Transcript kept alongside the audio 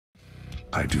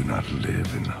I do not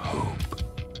live in hope.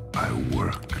 I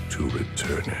work to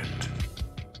return it.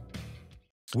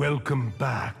 Welcome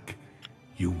back.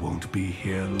 You won't be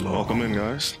here long. Welcome in,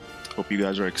 guys. Hope you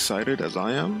guys are excited as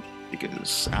I am,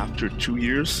 because after 2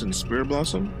 years since Spirit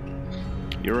Blossom,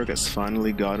 Yorick has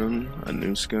finally gotten a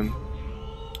new skin,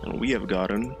 and we have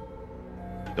gotten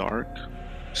Dark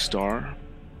Star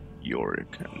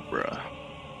Yorick, and bruh,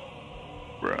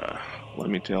 let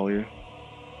me tell you,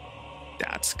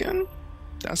 that skin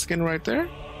right there,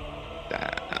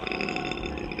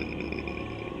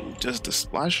 just the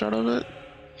splash shot of it,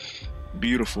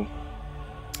 beautiful.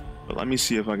 But let me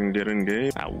see if I can get in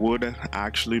game. I would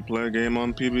actually play a game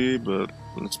on PvE, but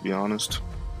let's be honest,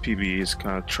 PvE is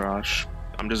kind of trash.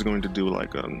 I'm just going to do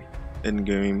like an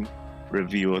in-game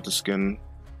review of the skin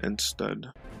instead.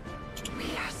 We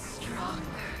are stronger.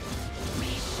 We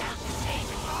shall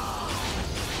take all.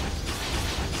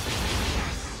 We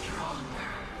are stronger.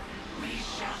 We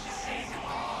shall take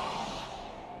all.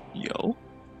 Yo.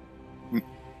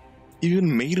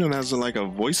 Even Maiden has like a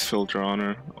voice filter on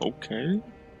her. Okay.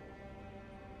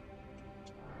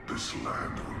 This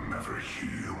land will never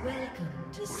heal. Welcome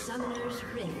to Summoner's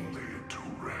Ring. Lay it to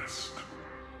rest.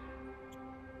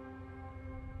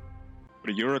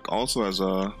 But Yorick also has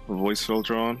a voice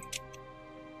filter on.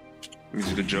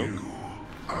 Is it a joke?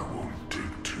 I won't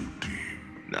dig too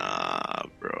deep. Nah,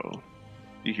 bro.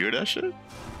 You hear that shit?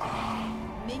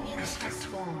 Minions have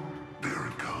spawned. There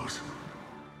it goes.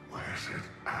 Where's it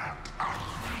at?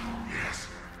 Yes.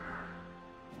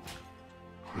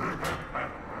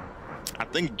 I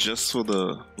think just for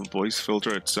the voice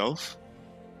filter itself,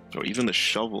 or even the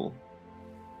shovel,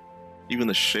 even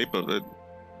the shape of it,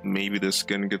 maybe the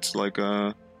skin gets like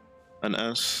an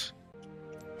S.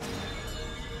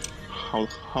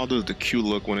 How does the Q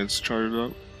look when it's charged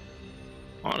up?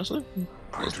 Honestly,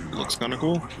 looks kind of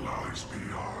cool.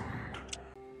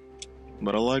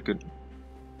 But I like it.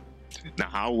 Now,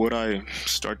 how would I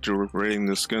start to rating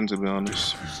the skin, to be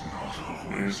honest?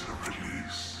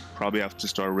 Probably have to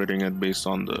start rating it based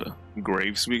on the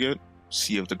graves we get.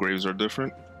 See if the graves are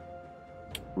different.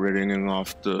 Rating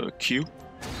off the Q.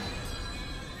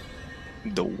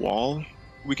 The wall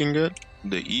we can get.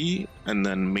 The E. And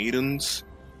then Maiden's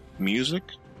music.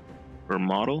 Her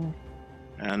model.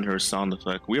 And her sound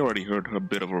effect. We already heard a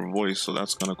bit of her voice, so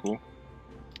that's kind of cool.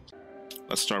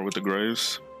 Let's start with the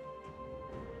graves.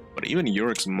 But even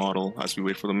Yorick's model, as we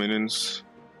wait for the minions,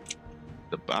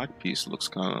 the back piece looks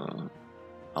kind of...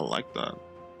 I like that.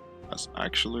 That's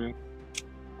actually...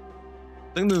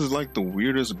 I think this is like the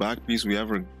weirdest back piece we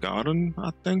ever gotten,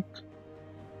 I think.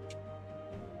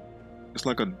 It's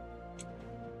like a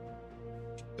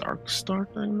dark star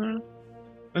thing there.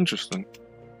 Interesting.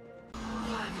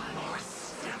 One more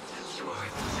step toward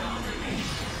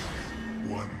domination.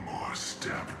 One more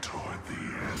step toward the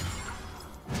end.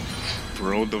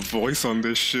 Bro, the voice on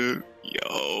this shit.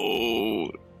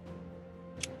 Yo.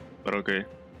 But okay.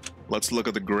 Let's look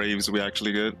at the graves we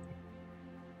actually get.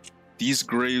 These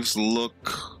graves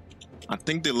look... I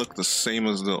think they look the same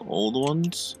as the old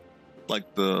ones.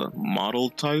 Like the model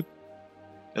type.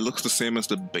 It looks the same as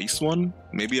the base one.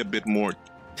 Maybe a bit more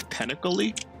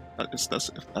tentacly. If that's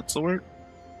the word.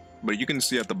 But you can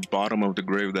see at the bottom of the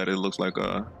grave that it looks like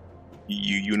a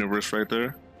universe right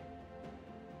there.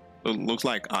 It looks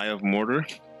like Eye of Mortar.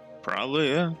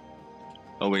 Probably, yeah.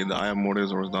 Oh wait, the Eye of Mortar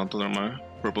is horizontal. Never mind.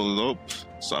 Purple is dope.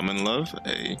 So I'm in love.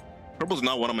 Hey, purple is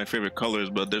not one of my favorite colors,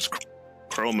 but there's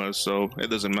chromas, so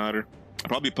it doesn't matter. I'll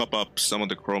probably pop up some of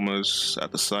the chromas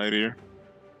at the side here.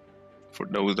 For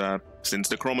those that, since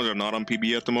the chromas are not on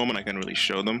PB at the moment, I can't really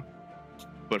show them.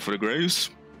 But for the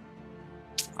graves,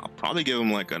 I'll probably give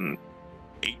them like an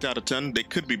 8 out of 10. They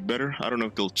could be better. I don't know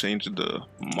if they'll change the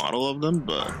model of them,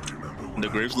 but the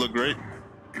graves look great.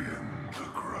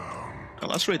 Now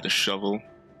let's rate the shovel.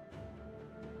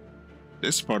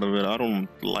 This part of it, I don't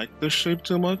like the shape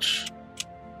too much,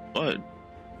 but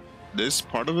this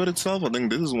part of it itself, I think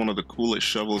this is one of the coolest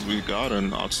shovels we've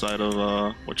gotten outside of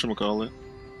whatchamacallit,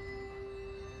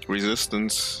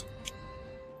 Resistance,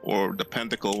 or the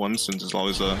Pentacle one, since it's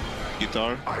always a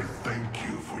guitar. I thank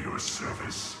you for your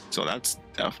service. So that's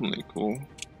definitely cool.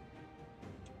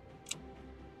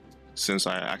 Since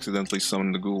I accidentally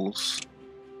summoned the ghouls.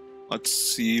 Let's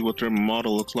see what their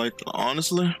model looks like.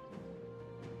 Honestly,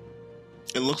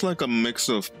 it looks like a mix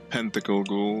of Pentacle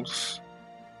ghouls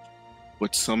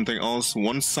with something else.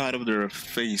 One side of their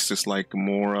face is like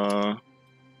more, let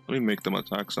me make them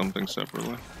attack something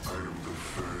separately.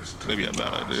 Maybe a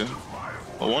bad idea.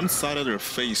 But one side of their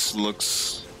face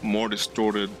looks more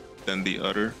distorted than the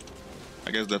other.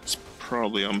 I guess that's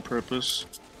probably on purpose.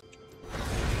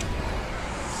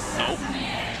 Oh.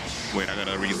 Wait, I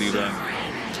gotta redo that.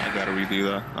 I gotta redo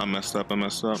that. I messed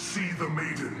up. See the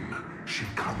maiden. She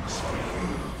comes for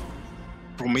you.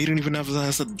 Bro, Maiden even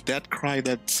has a death cry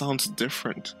that sounds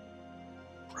different.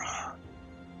 Bruh.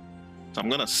 So I'm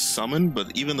gonna summon,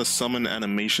 but even the summon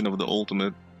animation of the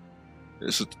ultimate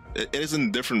it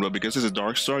isn't different, but because it's a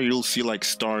dark star, you'll see like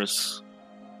stars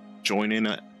join in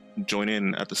at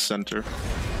the center.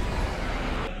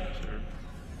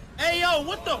 Hey yo,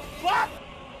 what the fuck?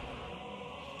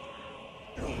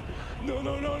 No.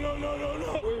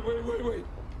 Wait.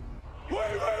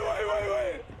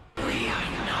 We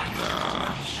are not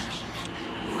flesh.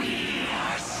 We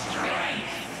are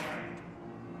strength.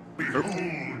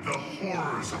 Behold the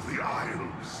horrors of the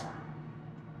Isles.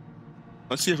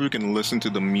 Let's see if we can listen to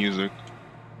the music.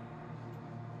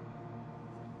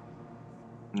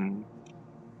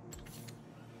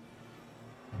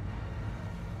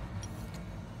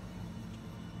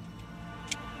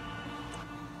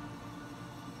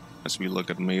 As we look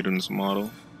at Maiden's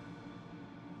model,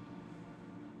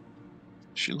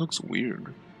 she looks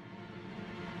weird.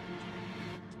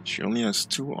 She only has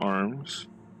 2 arms.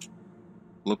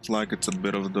 Looks like it's a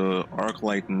bit of the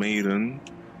Arclight Maiden,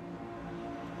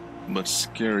 but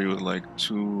scary with like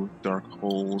 2 dark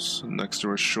holes next to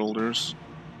her shoulders.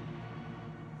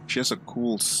 She has a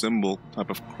cool symbol type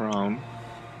of crown.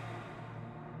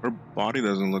 Her body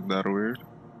doesn't look that weird.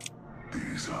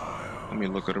 These Isles. Let me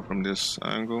look at her from this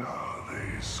angle. How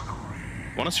they scream.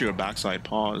 I want to see her backside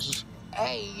paws.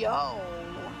 Hey yo.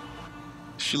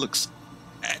 She looks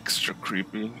extra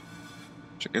creepy,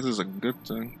 which I guess is a good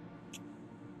thing.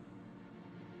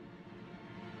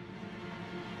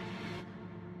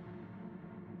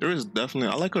 There is definitely,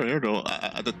 I like her hair though.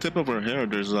 At the tip of her hair,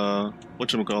 there's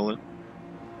whatchamacallit?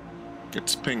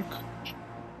 It's pink.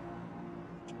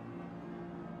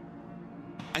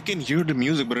 I can hear the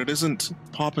music, but it isn't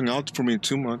popping out for me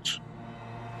too much.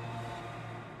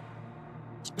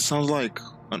 It sounds like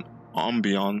an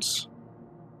ambiance.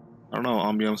 I don't know,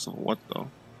 ambiance of what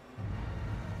though.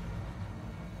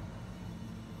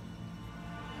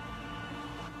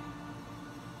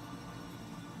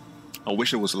 I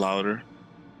wish it was louder.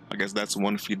 I guess that's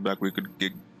one feedback we could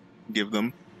give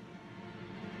them.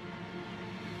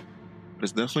 But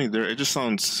it's definitely there. It just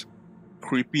sounds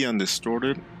creepy and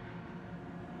distorted.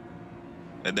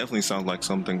 It definitely sounds like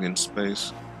something in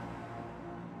space.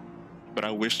 But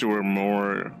I wish there were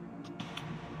more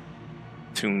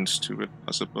tunes to it,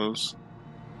 I suppose.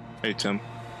 Hey, Tim.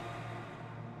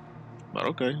 But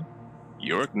okay.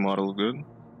 Yorick model good.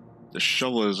 The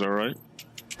shovel is alright.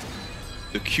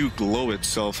 The cute glow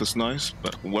itself is nice,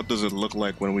 but what does it look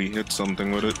like when we hit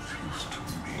something with it?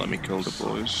 Let me kill the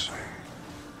boys.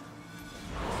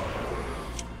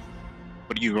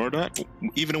 But you heard that?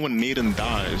 Even when Maiden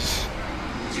dies.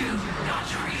 Do not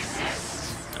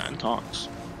resist. And talks.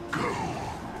 Go.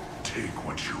 Take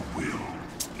what you will.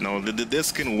 No, this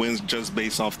skin wins just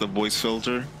based off the voice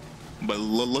filter. But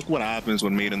look what happens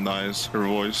when Maiden dies. Her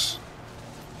voice.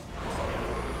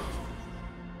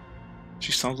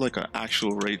 She sounds like an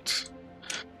actual wraith.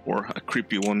 Or a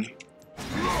creepy one.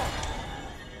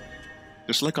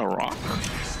 Just like a rock.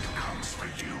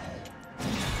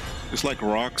 It's like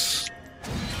rocks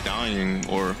dying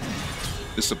or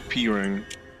disappearing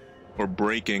or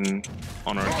breaking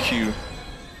on our cue.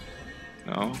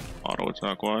 No, auto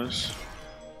attack wise.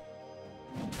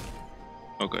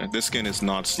 Okay, this skin is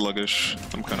not sluggish.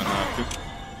 I'm kind of happy.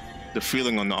 The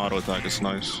feeling on the auto attack is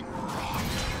nice.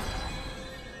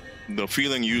 The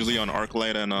feeling usually on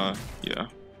Arclight and yeah,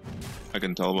 I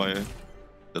can tell by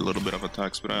the little bit of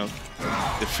attack speed I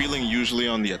have. The feeling usually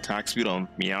on the attack speed on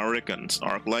Yorick and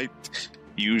Arclight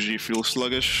usually feels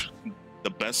sluggish. The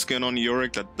best skin on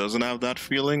Yorick that doesn't have that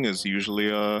feeling is usually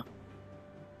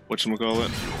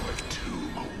whatchamacallit?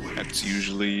 That's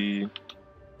usually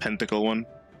Pentacle 1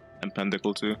 and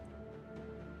Pentacle 2,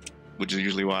 which is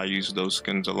usually why I use those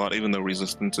skins a lot, even though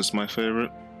Resistance is my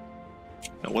favorite.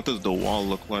 Now, what does the wall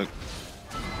look like?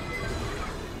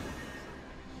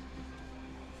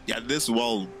 Yeah, this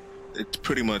wall, it's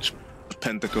pretty much a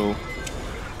Pentacle.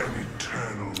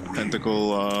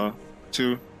 Pentacle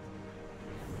 2.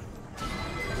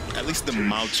 At least the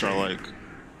mouths are like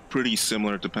pretty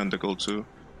similar to Pentacle 2.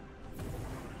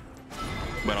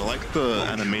 But I like the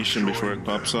animation before it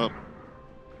pops up.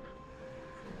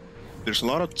 There's a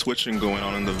lot of twitching going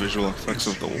on in the visual effects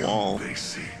of the wall.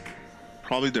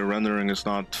 Probably the rendering is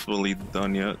not fully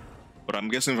done yet, but I'm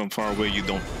guessing from far away you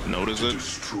don't notice it.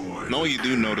 No, you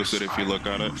do notice it if you look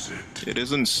at it. It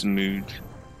isn't smooth.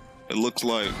 It looks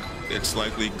like it's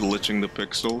slightly glitching the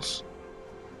pixels.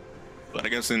 But I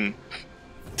guess in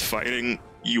fighting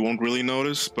you won't really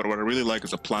notice, but what I really like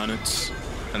is the planets.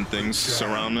 and things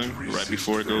surrounding right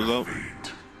before it goes up.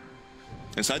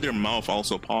 Inside their mouth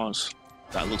also pause.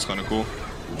 That looks kind of cool,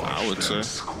 I would say.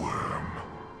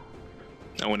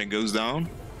 And when it goes down,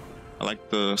 I like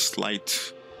the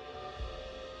slight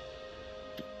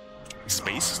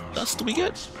space dust we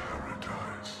get.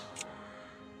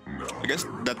 I guess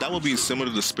that would be similar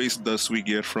to the space dust we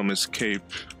get from his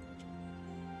cape.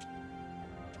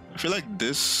 I feel like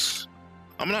this,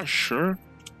 I'm not sure.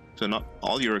 So not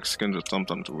all Yorick skins are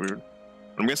sometimes weird.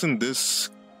 I'm guessing this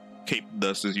cape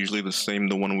dust is usually the same,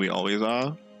 the one we always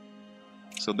have.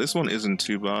 So this one isn't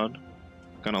too bad.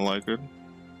 Kind of like it.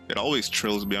 It always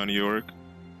trills beyond Yorick.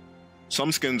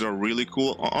 Some skins are really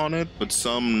cool on it, but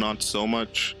some not so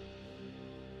much.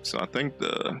 So I think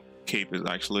the cape is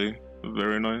actually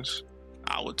very nice,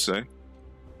 I would say.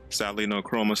 Sadly, no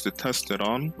Chromas to test it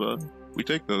on, but we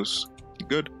take those.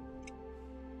 Good.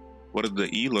 What does the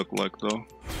E look like though?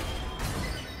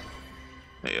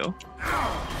 Hey yo.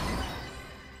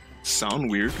 Sound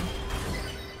weird.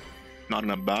 Not in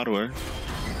a bad way.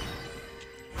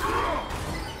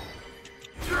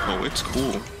 Oh, it's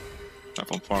cool. Not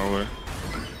from far away.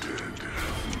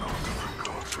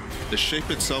 The shape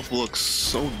itself looks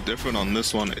so different on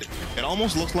this one. It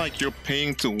almost looks like you're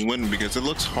paying to win because it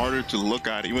looks harder to look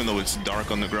at even though it's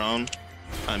dark on the ground.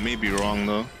 I may be wrong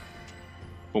though.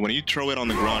 But when you throw it on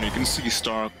the ground, you can see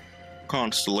star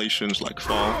constellations like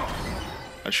fall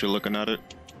as you're looking at it.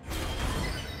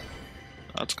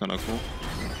 That's kind of cool.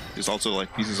 There's also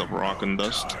like pieces of rock and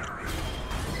dust.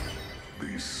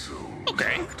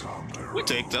 Okay, we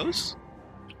take those.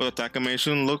 What attack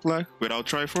animation look like without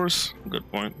Triforce? Good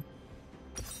point.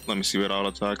 Let me see without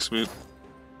attack speed.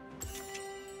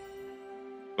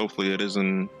 Hopefully it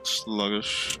isn't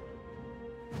sluggish.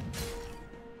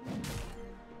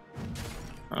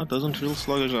 That doesn't feel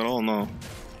sluggish at all, no.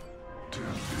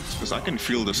 Because I can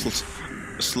feel the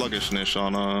sluggishness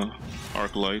on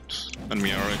Arclight and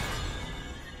Yorick.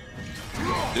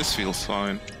 This feels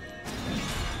fine.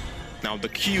 Now the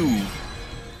Q,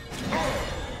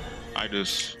 I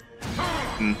just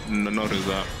noticed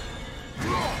that.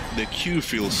 The Q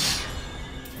feels,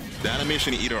 the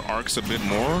animation either arcs a bit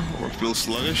more or feels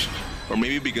sluggish, or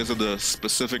maybe because of the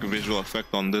specific visual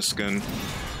effect on this skin,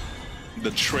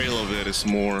 the trail of it is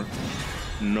more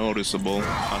noticeable.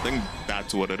 I think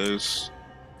that's what it is.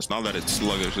 It's not that it's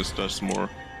sluggish, it's just more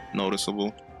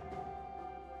noticeable.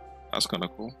 That's kind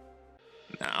of cool.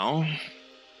 Now,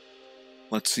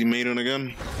 let's see Maiden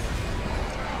again.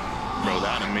 Bro, the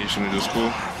animation is just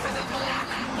cool.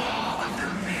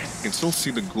 You can still see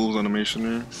the ghouls animation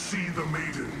here.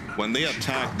 When they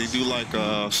attack, they do like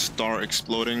a star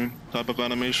exploding type of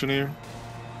animation here.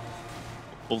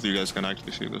 Hopefully you guys can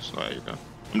actually see this. There you go.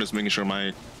 I'm just making sure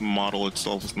my model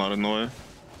itself is not in the way.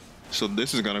 So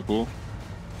this is kind of cool.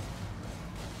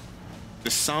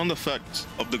 The sound effect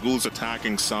of the ghouls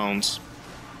attacking sounds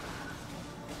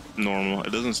normal.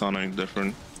 It doesn't sound any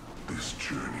different. This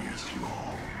journey is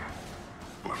long,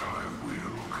 but I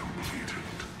will complete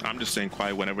it. I'm just saying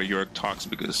quiet whenever Yorick talks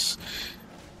because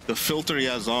the filter he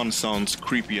has on sounds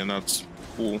creepy, and that's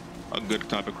cool. A good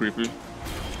type of creepy.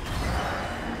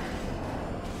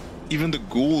 Even the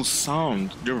ghouls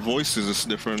sound, their voices is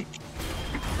different.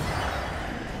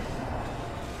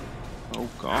 Oh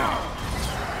god.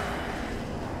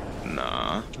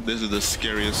 Nah, this is the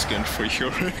scariest skin for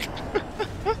Yorick.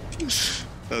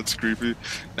 That's creepy.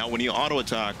 Now when you auto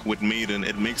attack with Maiden,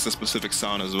 it makes a specific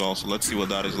sound as well, so let's see what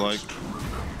that is like.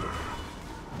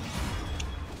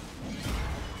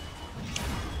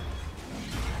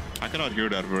 I cannot hear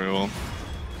that very well,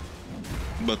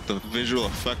 but the visual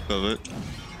effect of it,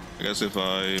 I guess if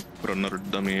I put another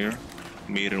dummy here,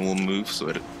 Maiden will move, so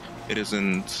it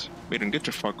isn't. Maiden, get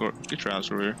your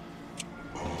ass over here.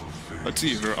 Let's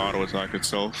see her auto attack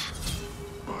itself.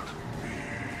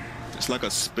 It's like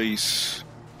a space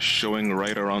showing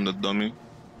right around the dummy.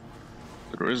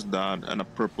 There is that and a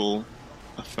purple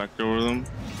effect over them.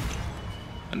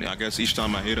 And I guess each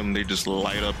time I hit them, they just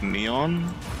light up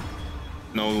neon.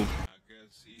 No. I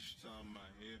guess each time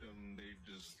I hit them, they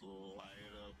just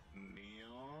light up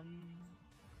neon.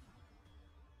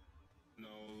 No.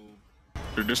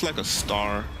 They're just like a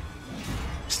star,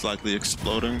 slightly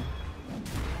exploding.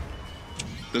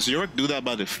 Does Yorick do that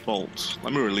by default?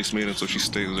 Let me release Maiden so she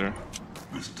stays there.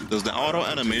 Does the auto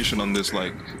animation on this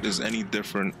like is any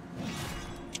different?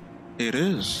 It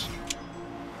is.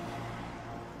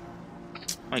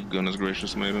 My goodness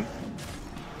gracious, Maiden.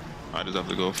 I just have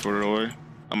to go further away.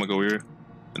 I'm gonna go here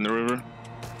in the river.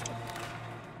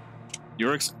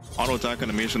 Yorick's auto attack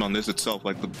animation on this itself,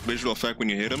 like the visual effect when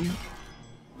you hit him,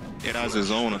 it has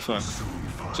its own effect.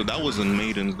 So that wasn't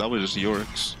Maiden's, that was just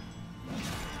Yorick's.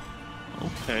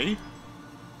 Okay.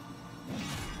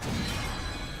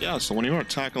 Yeah, so when you're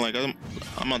attacking, like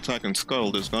I'm attacking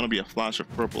Skull, there's gonna be a flash of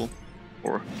purple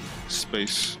or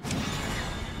space.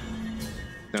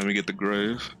 Then we get the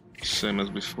grave, same as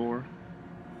before.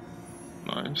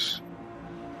 Nice.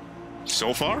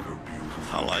 So far,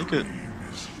 I like it.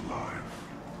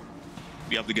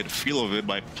 You have to get a feel of it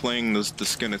by playing the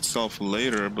skin itself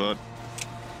later, but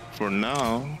for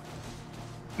now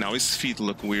his feet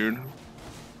look weird.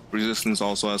 Resistance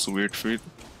also has weird feet,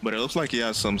 but it looks like he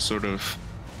has some sort of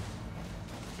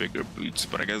bigger boots,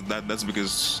 but I guess that's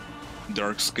because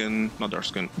dark star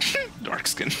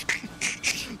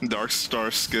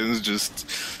skins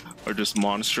are just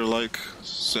monster-like.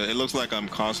 So it looks like I'm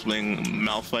cosplaying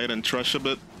Malphite and Thresh a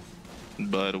bit,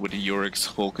 but with Yorick's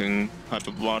hulking type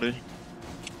of body.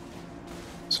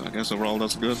 So I guess overall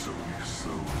that's good.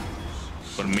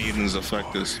 But Maiden's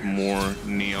effect is more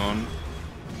neon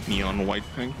white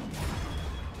pink.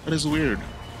 That is weird,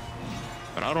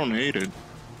 but I don't hate it.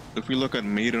 If we look at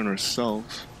Maiden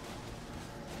herself,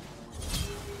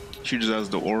 she just has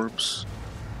the orbs.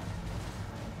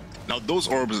 Now those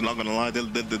orbs, not gonna lie, they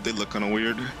look kind of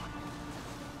weird.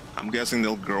 I'm guessing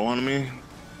they'll grow on me.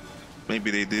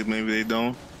 Maybe they did, maybe they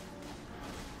don't.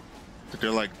 But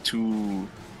they're like two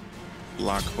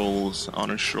black holes on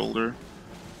her shoulder.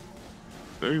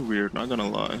 Very weird, not gonna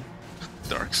lie.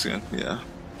 Dark skin, yeah.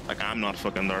 Like I'm not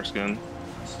fucking dark skin.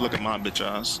 Look at my bitch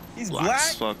ass. He's black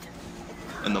as fuck.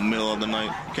 In the middle of the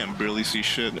night, can't barely see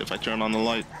shit if I turn on the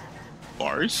light.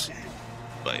 Bars?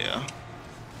 But yeah,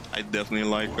 I definitely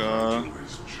like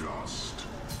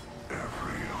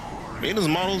Maiden's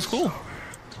model is cool.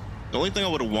 The only thing I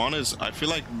would want is I feel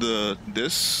like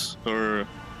this or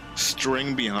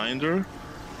string behind her,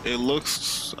 it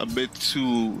looks a bit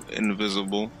too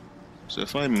invisible. So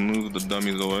if I move the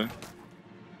dummies away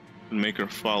and make her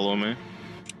follow me,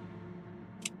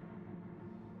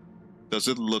 does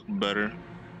it look better?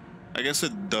 I guess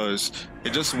it does.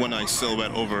 It just when I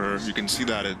silhouette over her, you can see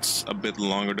that it's a bit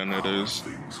longer than it is.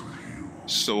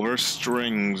 So her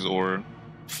strings or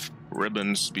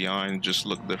ribbons behind just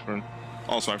look different.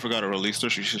 Also, I forgot to release her,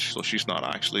 so she's not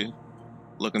actually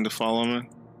looking to follow me.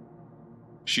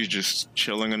 She's just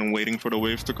chilling and waiting for the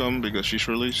wave to come because she's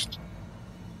released.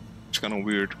 It's kind of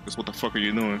weird, because what the fuck are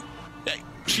you doing? Yeah,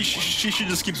 she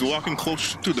just keeps walking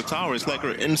close to the tower. It's like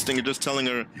her instinct is just telling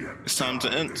her it's time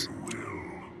to end.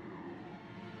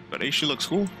 But hey, she looks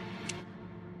cool.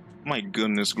 My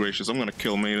goodness gracious, I'm gonna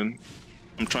kill Maiden.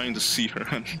 I'm trying to see her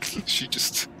and she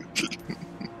just...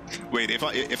 Wait,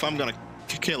 if I'm gonna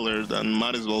kill her, then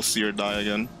might as well see her die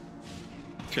again.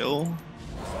 Kill.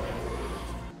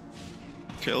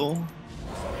 Kill.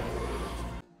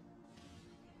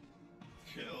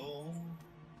 Kill.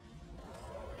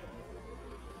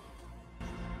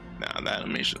 Nah, that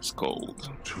animation's cold.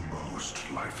 To most,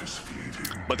 life is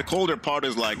fleeting. But the colder part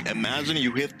is like, imagine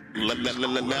you hit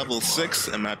level 6,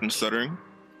 imagine stuttering,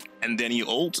 and then you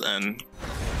ult and...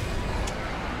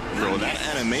 Bro, that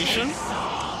animation?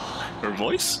 Her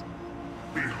voice?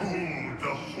 Behold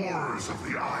the horrors of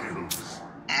the Isles.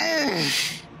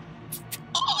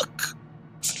 Fuck!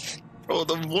 Bro,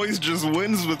 the voice just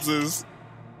wins with this.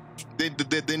 They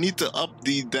need to up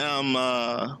the damn,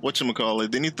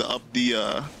 whatchamacallit, they need to up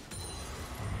the,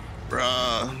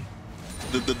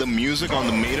 the music on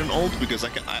the Maiden ult because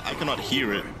I cannot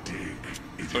hear it.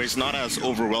 Or it's not as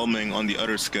overwhelming on the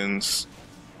other skins,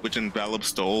 which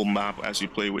envelops the whole map as you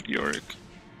play with Yorick.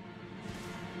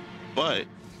 But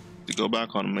to go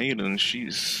back on Maiden,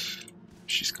 she's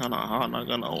kind of hot. Not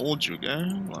gonna hold you,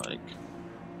 gang. Like,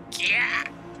 yeah.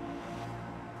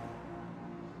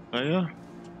 But yeah,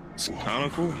 it's kind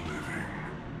of cool.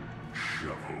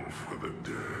 Shovel for the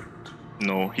dead.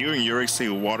 No, hearing Yorick say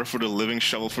 "water for the living,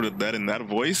 shovel for the dead" in that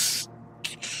voice,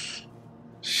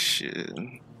 shit,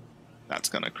 that's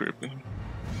kind of creepy.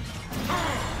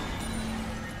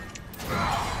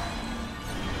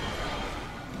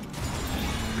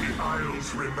 The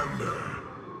Isles remember.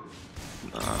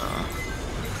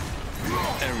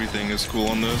 Everything is cool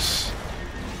on this.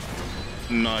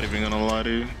 Not even gonna lie to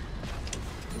you.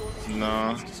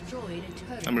 Nah.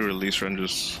 Let me release her and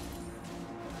just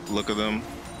look at them.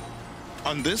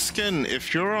 On this skin,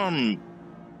 if you're on,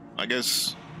 I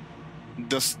guess,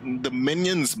 the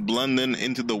minions blend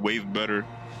into the wave better.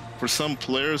 For some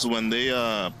players, when they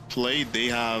play, they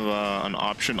have an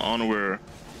option on where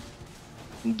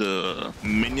the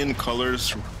minion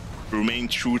colors remain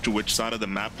true to which side of the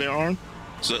map they're on.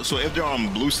 So if they're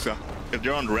on blue side, if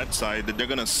they're on red side, they're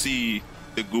gonna see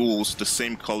the ghouls the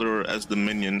same color as the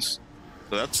minions.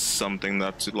 So that's something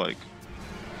that like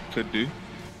could do.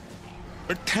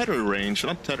 Or tether range,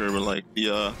 not tether, but like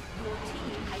the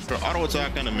Her auto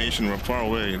attack animation from far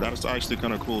away, that's actually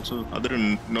kind of cool too. I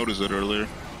didn't notice it earlier.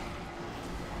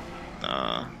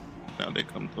 Nah, now they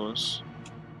come to us.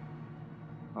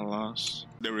 Alas.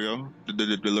 There we go.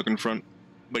 The look in front.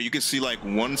 But you can see like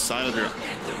one side of their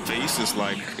face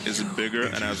is bigger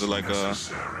and has like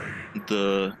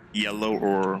the yellow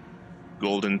or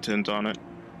golden tint on it.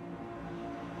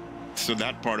 So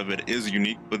that part of it is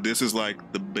unique, but this is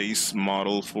like the base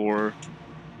model for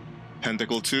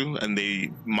Pentacle 2, and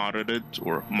they modded it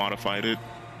or modified it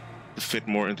to fit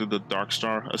more into the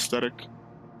Darkstar aesthetic.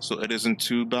 So it isn't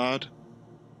too bad.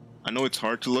 I know it's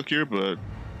hard to look here, but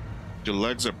their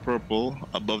legs are purple,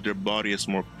 above their body is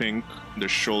more pink, their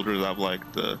shoulders have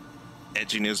like the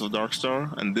edginess of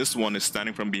Darkstar, and this one is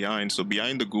standing from behind, so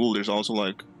behind the ghoul there's also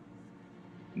like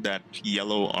that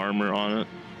yellow armor on it.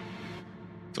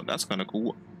 So that's kind of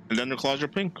cool. And then their claws are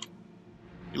pink.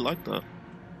 You like that.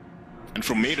 And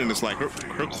for Maiden, it's like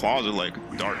her claws are like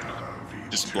dark,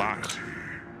 just black,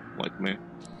 like me.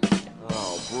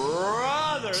 Oh,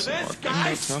 brother, So this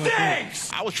guy stinks!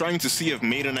 Cool. I was trying to see if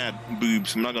Maiden had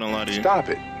boobs, I'm not gonna lie to you. Stop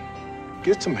it.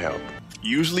 Get some help.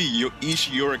 Usually each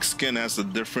Yorick skin has a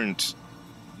different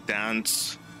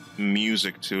dance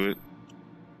music to it.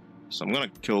 So I'm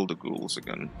gonna kill the ghouls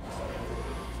again,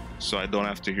 so I don't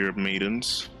have to hear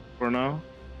Maidens for now.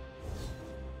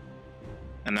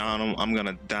 And now I'm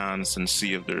gonna dance and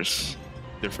see if there's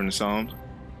different sound.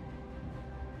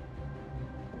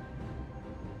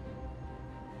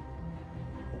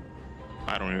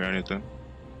 I don't hear anything.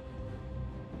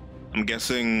 I'm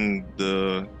guessing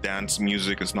the dance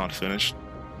music is not finished,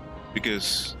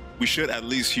 because we should at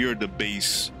least hear the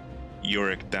bass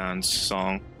Yorick dance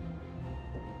song.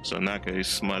 So in that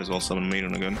case, might as well summon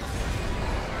Maiden again.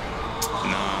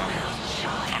 Nah,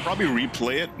 I'll probably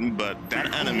replay it, but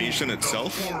that animation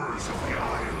itself,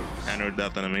 and her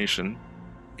death animation,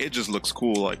 it just looks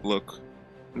cool. Like, look,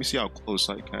 let me see how close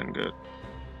I can get.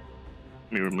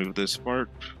 Let me remove this part.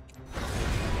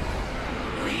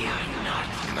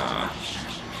 Nah.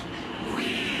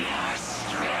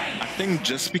 I think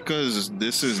just because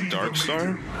this is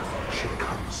Darkstar,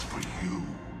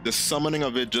 the summoning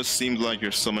of it just seems like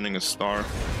you're summoning a star.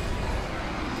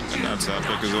 And that's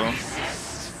epic as well.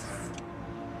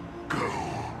 Go,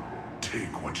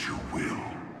 take what you will.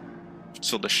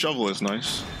 So the shovel is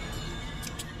nice.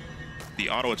 The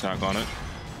auto attack on it,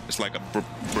 it's like a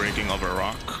breaking of a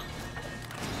rock.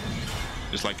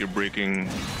 It's like you're breaking,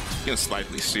 you can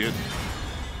slightly see it.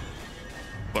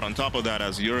 But on top of that,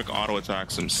 as Yorick auto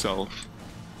attacks himself,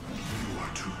 You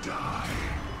are to die.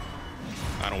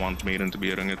 I don't want Maiden to be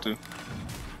hitting it too.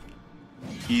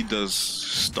 He does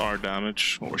star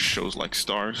damage, or shows like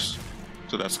stars,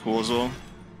 so that's cool as well.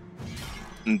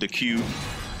 And the Q,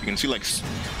 you can see like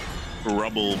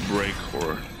rubble break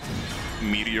or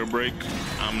meteor break,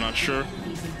 I'm not sure.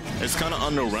 It's kind of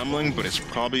under-rambling, but it's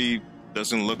probably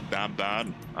doesn't look that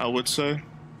bad, I would say.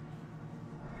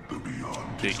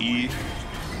 The E,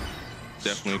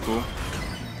 definitely cool.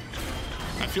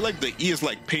 I feel like the E is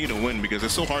like pay to win because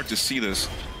it's so hard to see this.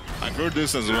 I've heard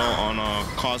this as well on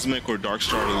Cosmic or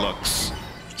Darkstar Deluxe.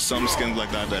 Some skins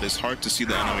like that, that it's hard to see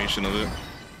the animation of it.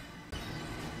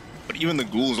 But even the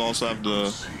ghouls also have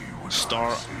the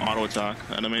star auto attack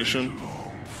animation.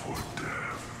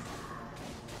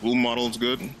 Ghoul Model is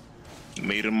good.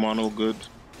 Maiden Model good.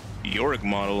 Yorick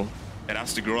Model, it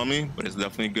has to grow on me, but it's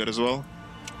definitely good as well.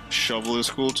 Shovel is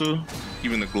cool too.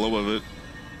 Even the glow of it.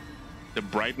 The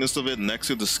brightness of it next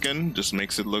to the skin just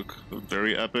makes it look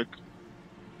very epic.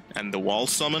 And the wall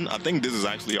summon, I think this is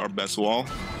actually our best wall.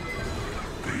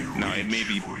 Now it may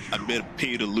be a bit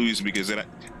pay to lose because it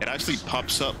actually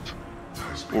pops up,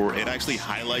 or it actually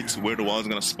highlights where the wall is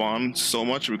gonna spawn so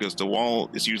much, because the wall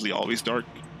is usually always dark.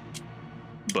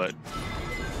 But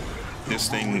this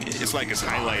thing, it's like it's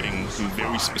highlighting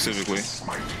very specifically.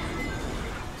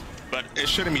 But it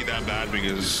shouldn't be that bad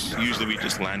because usually we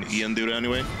just land E and do it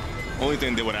anyway. Only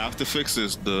thing they would have to fix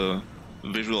is the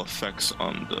visual effects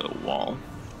on the wall,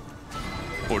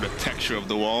 or the texture of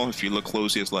the wall. If you look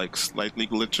closely, it's like slightly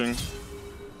glitching.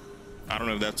 I don't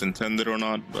know if that's intended or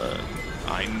not, but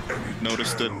I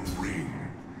noticed it.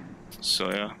 So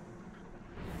yeah.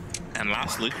 And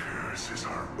lastly,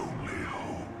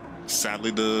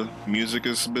 sadly the music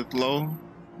is a bit low,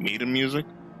 Maiden music,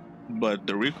 but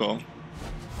the recall,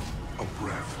 A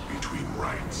breath between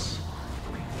rights.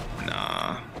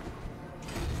 nah.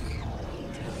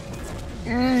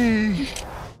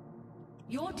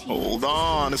 Your team Hold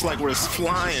on, it's like we're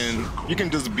flying. You can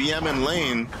just BM in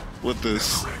lane with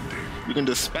this. You can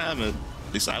just spam it.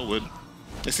 At least I would.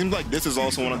 It seems like this is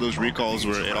also one of those recalls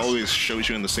where it always shows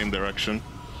you in the same direction.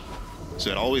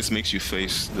 So it always makes you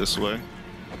face this way.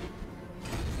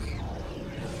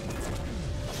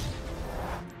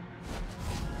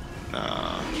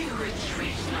 Nah. You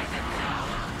retreat like a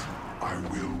coward. I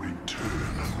will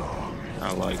return anon.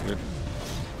 I like it.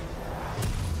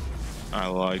 I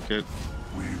like it.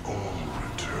 We all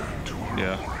return to our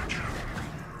Yeah. origin.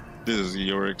 This is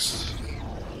Yorick's.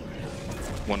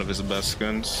 One of his best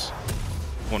skins.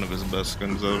 One of his best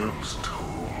skins ever. Bells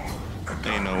toll, and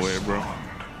Ain't no I way, bro. respond.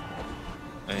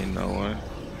 Ain't no way.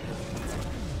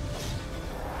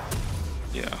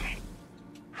 Yeah.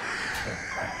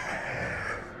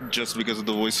 Just because of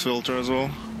the voice filter as well.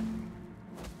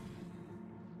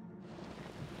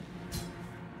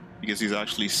 Because he's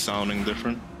actually sounding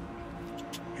different.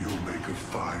 You'll make a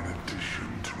fine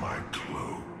addition to my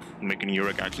cloak. Making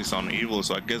Yorick actually sound evil,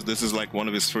 so I guess this is like one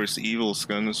of his first evil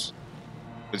skins.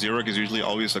 Because Yorick is usually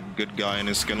always a good guy in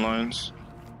his skin lines.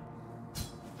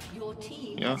 Your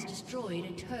team Yeah. has destroyed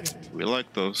a turret. We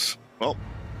like those. Well,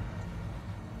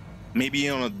 maybe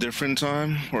on a different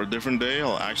time or a different day,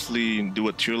 I'll actually do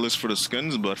a tier list for the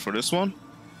skins, but for this one,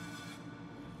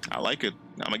 I like it.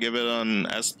 I'm gonna give it an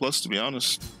S+, to be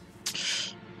honest.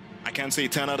 I can't say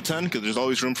 10 out of 10, because there's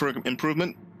always room for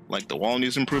improvement. Like the wall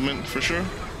needs improvement, for sure.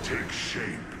 Take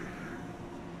shape.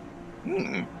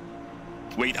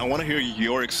 Wait, I want to hear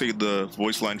Yorick say the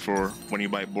voice line for when you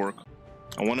buy Bork.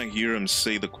 I want to hear him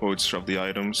say the quotes of the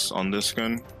items on this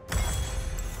skin. The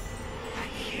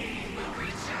king will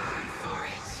return for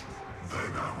it.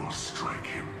 Then I will strike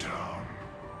him down.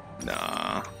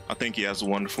 Nah, I think he has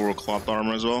one for cloth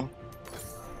armor as well.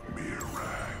 Mere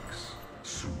rags,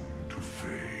 soon to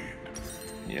fade.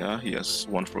 Yeah, he has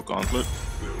one for gauntlet.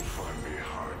 They'll find me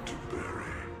hard to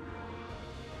bury.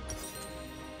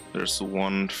 There's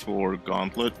one for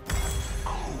gauntlet.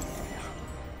 Cold,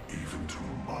 even to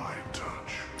my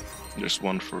touch. There's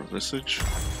one for visage.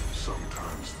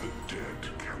 Sometimes the dead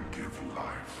can give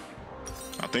life.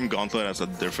 I think gauntlet has a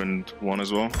different one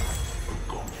as well. A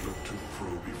gauntlet to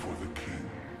throw before the king.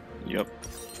 Yep.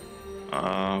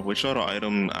 Which other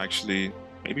item actually?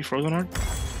 Maybe frozen heart?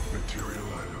 Material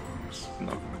items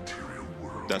No. of the material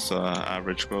world. That's a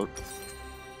average quote.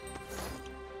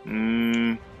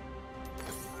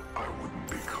 I wouldn't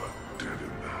be caught dead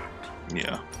in that.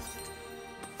 Yeah.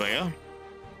 But yeah,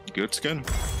 good skin.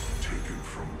 Taken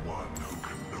from one who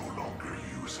can no longer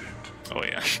use it. Oh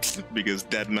yeah, because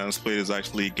Dead Man's Plate is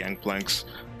actually Gangplank's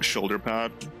shoulder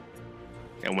pad,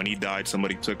 and when he died,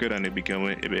 somebody took it and it became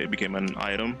an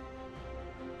item.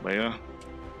 But yeah,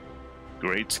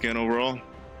 great skin overall.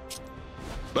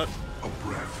 But A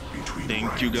breath between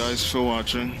thank you ranks. guys for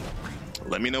watching.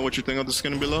 Let me know what you think of the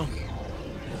skin below,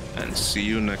 and see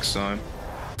you next time.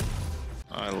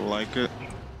 I like it.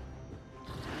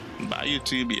 Bye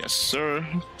YouTube, yes sir.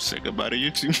 Say goodbye to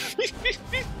YouTube.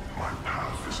 My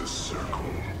path is a circle.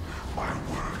 My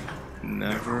work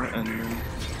Never ending.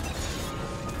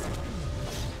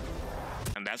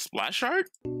 And that's splash art?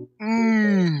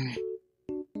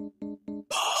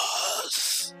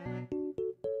 Buzz.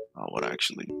 I would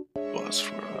actually buzz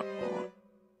for that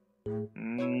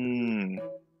one.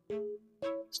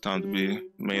 It's time to be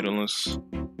maidenless.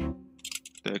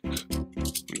 Thick.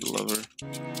 We love her.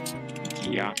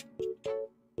 Yeah.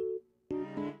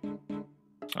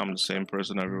 I'm the same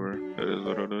person everywhere. It is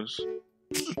what it is.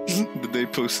 They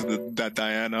posted that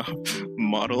Diana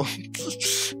model.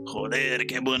 Joder,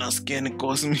 qué buena skin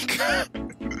cósmica.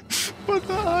 But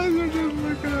the eyes are just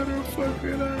looking at her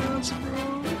fucking ass,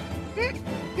 bro.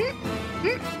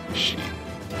 Shit.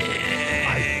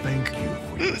 I thank you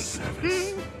for your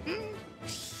service.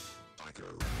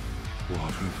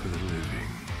 Water for the living,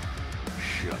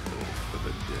 shovel for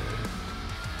the dead.